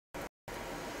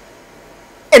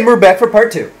And we're back for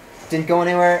part 2. Didn't go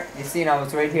anywhere. You seen I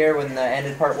was right here when I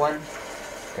ended part 1.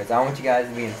 Because I want you guys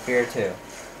to be in fear too.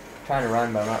 I'm trying to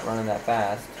run, but I'm not running that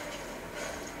fast.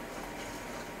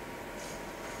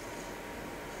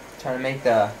 Trying to make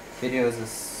the videos as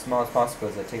small as possible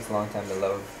because it takes a long time to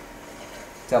load.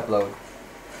 To upload.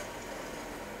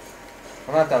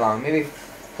 Well, not that long. Maybe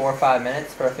 4 or 5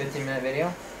 minutes for a 15-minute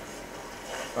video.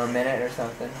 Or a minute or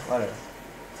something. Whatever.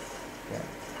 Yeah.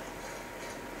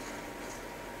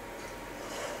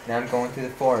 Now I'm going through the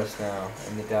forest now,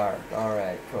 in the dark.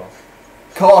 Alright, cool.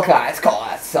 Cool, guys, cool,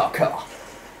 that's so cool.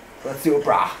 Let's do it,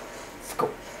 brah. It's cool.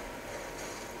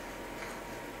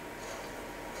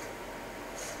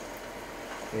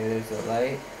 Okay, there's a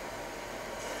light.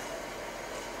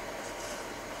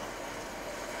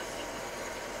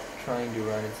 Trying to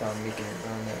run, it's not making it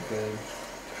run that good.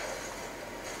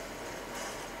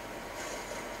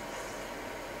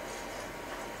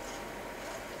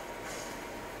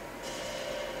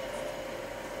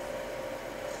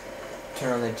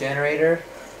 Turn on the generator,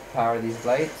 power these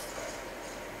lights.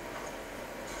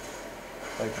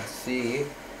 So I can see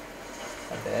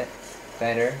a bit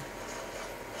better.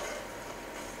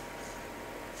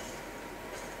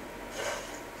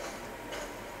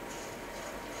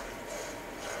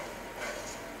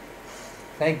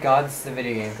 Thank God this is a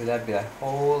video game, because that'd be like,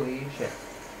 holy shit.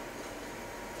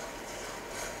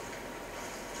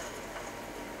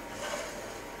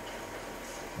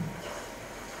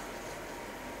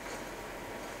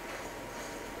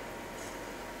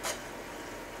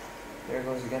 There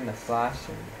goes again the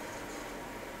flashing.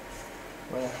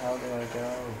 Where the hell do I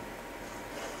go?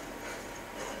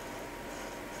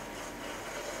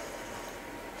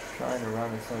 Trying to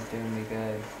run, it's not doing me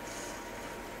good.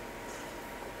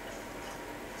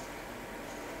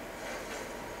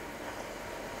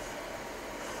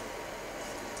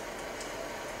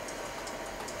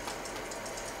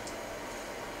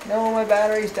 No, my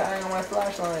battery's dying on my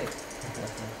flashlight.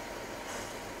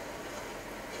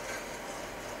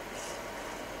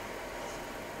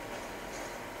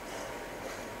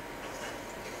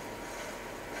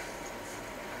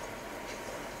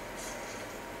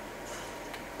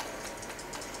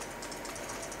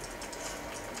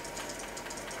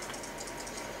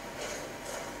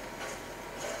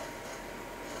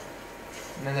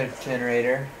 Another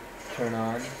generator, turn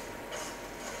on.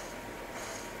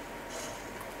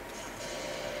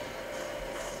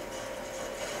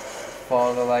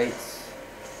 Follow the lights.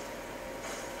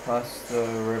 Cross the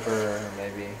river,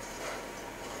 maybe.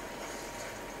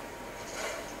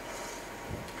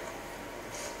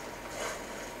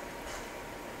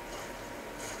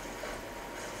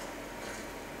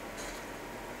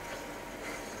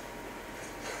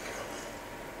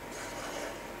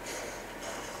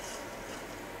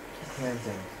 Hearing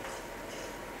things.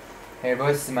 I hear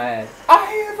voices in my head.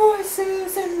 I hear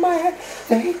voices in my head.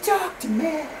 They talk to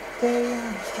me. They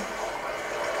understand.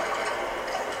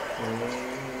 Okay.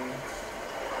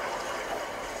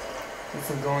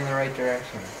 Guess I'm going the right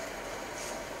direction.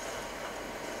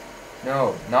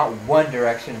 No, not one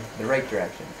direction. The right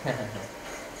direction.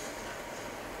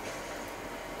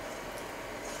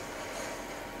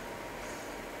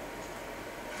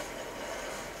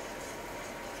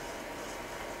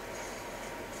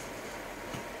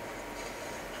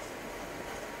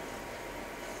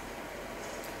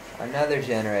 Another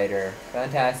generator.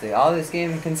 Fantastic. All this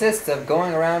game consists of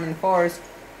going around in the forest,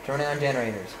 turning on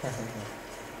generators.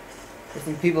 There's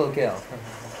some people to kill.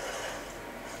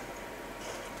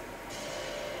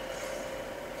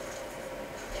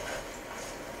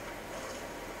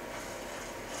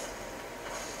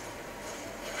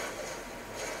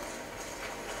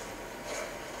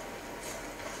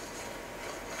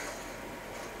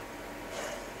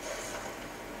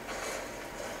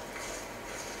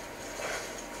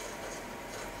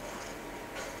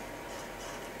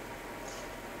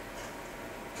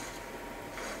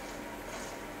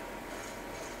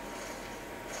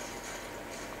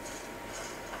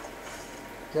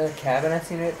 Is that a cabin I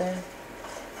seen right there?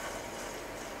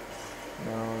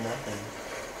 No, nothing.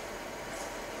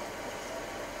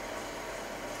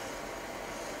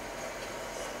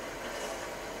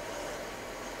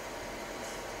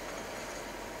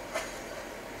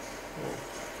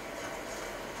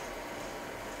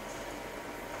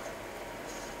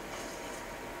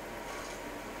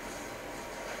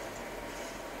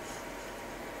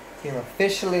 Okay, I'm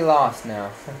officially lost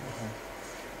now.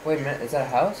 Wait a minute, is that a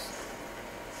house?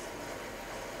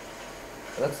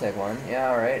 Looks like one. Yeah,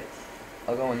 alright.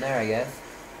 I'll go in there, I guess.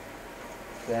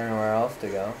 I don't know where else to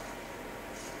go.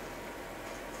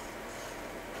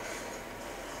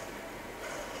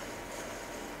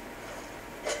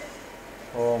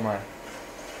 Oh my.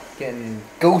 Getting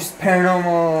ghost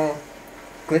paranormal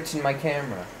glitching my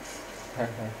camera.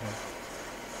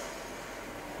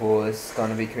 Oh, this is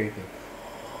gonna be creepy.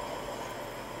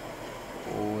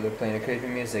 Oh, they're playing a creepy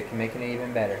music, making it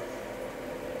even better.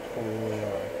 Oh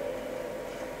Lord.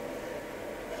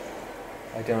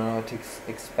 I don't know what to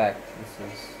expect.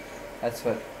 That's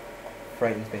what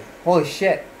frightens me. Holy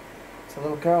shit! It's a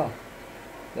little girl.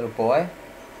 Little boy?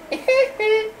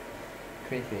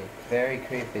 Creepy. Very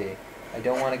creepy. I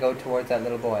don't want to go towards that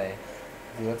little boy.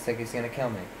 He looks like he's gonna kill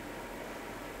me.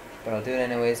 But I'll do it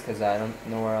anyways because I don't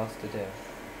know where else to do.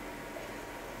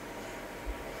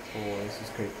 Oh, this is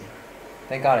creepy.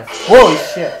 Thank God it's... Holy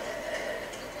shit!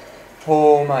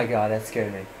 Oh my God, that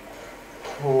scared me.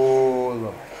 Oh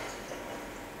Lord.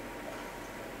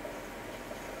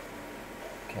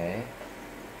 Okay.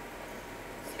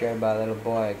 Scared by a little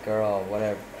boy, girl,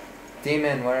 whatever.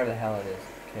 Demon, whatever the hell it is.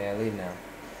 Okay, I leave now.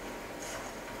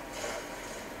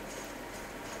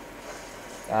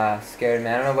 Ah, scared me.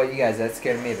 I don't know about you guys, that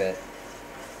scared me a bit.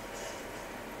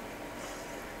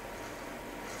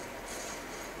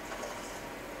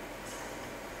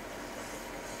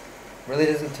 Really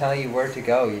doesn't tell you where to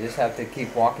go. You just have to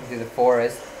keep walking through the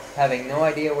forest, having no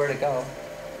idea where to go.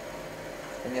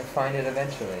 And you'll find it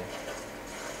eventually.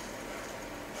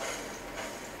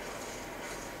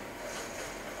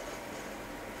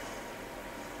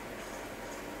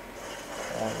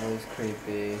 That was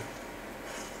creepy.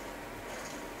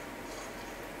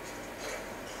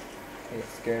 Get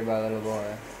scared by a little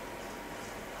boy.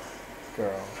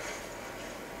 Girl.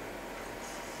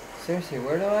 Seriously,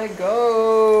 where do I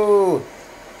go?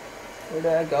 Where do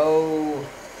I go?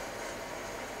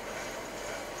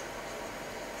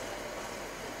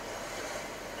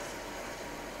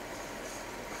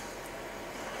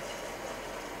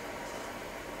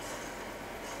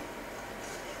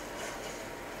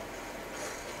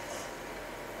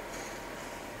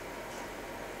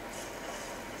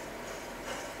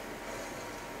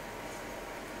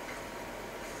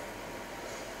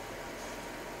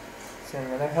 Is there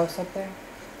another house up there?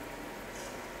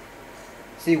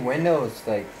 See windows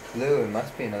like blue, it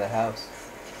must be another house.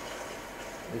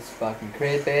 This fucking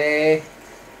creepy. A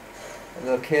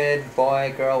little kid,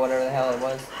 boy, girl, whatever the hell it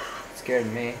was. It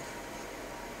scared me.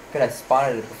 Could I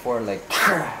spotted it before it like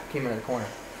came into the corner.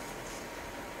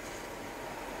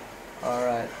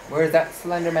 Alright. Where's that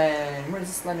slender man? Where's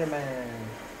the slender man?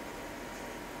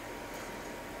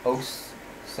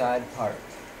 Oakside Park.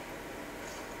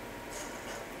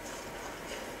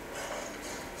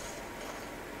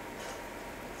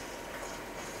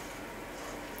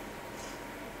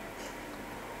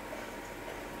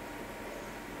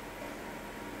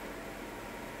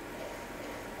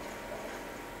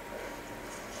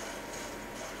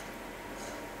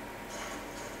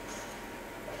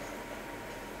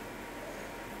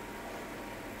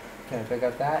 Can I pick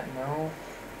up that? No.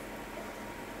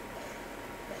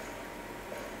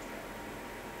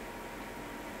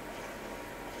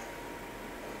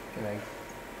 Can I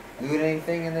loot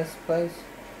anything in this place?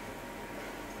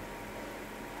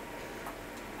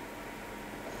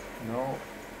 No.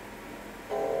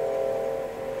 Oh,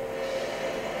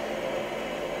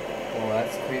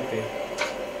 that's creepy.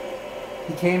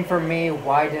 He came for me.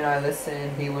 Why didn't I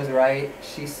listen? He was right.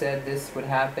 She said this would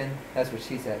happen. That's what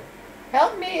she said.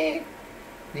 Help me!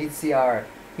 Need CR.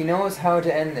 He knows how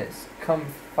to end this. Come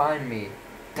find me.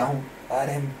 Don't let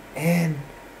him in.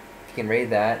 If you can read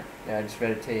that. Yeah, I just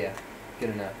read it to you.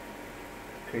 Good enough.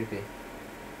 Creepy.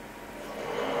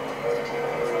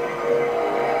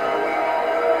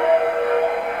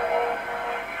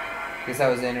 Guess that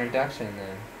was the introduction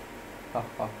then. Oh,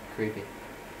 oh, creepy.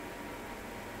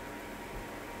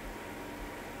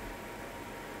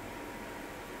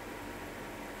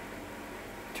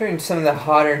 During some of the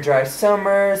hotter and dry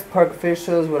summers, park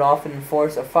officials would often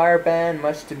enforce a fire ban,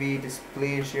 much to the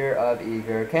displeasure of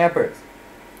eager campers.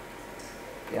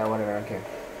 Yeah, whatever, I don't care.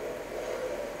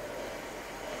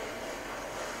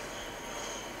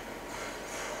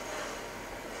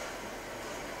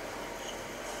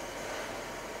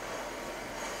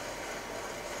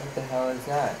 What the hell is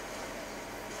that?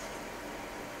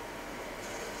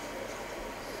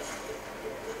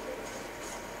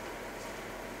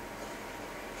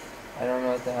 I don't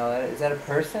know what the hell that is. Is that a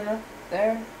person up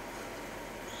there? I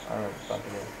don't know what the fuck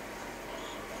it is.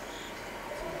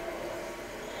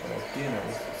 But I do know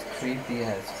this is creepy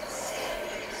as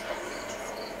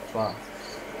fuck.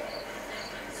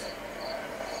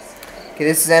 Okay,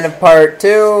 this is the end of part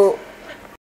 2.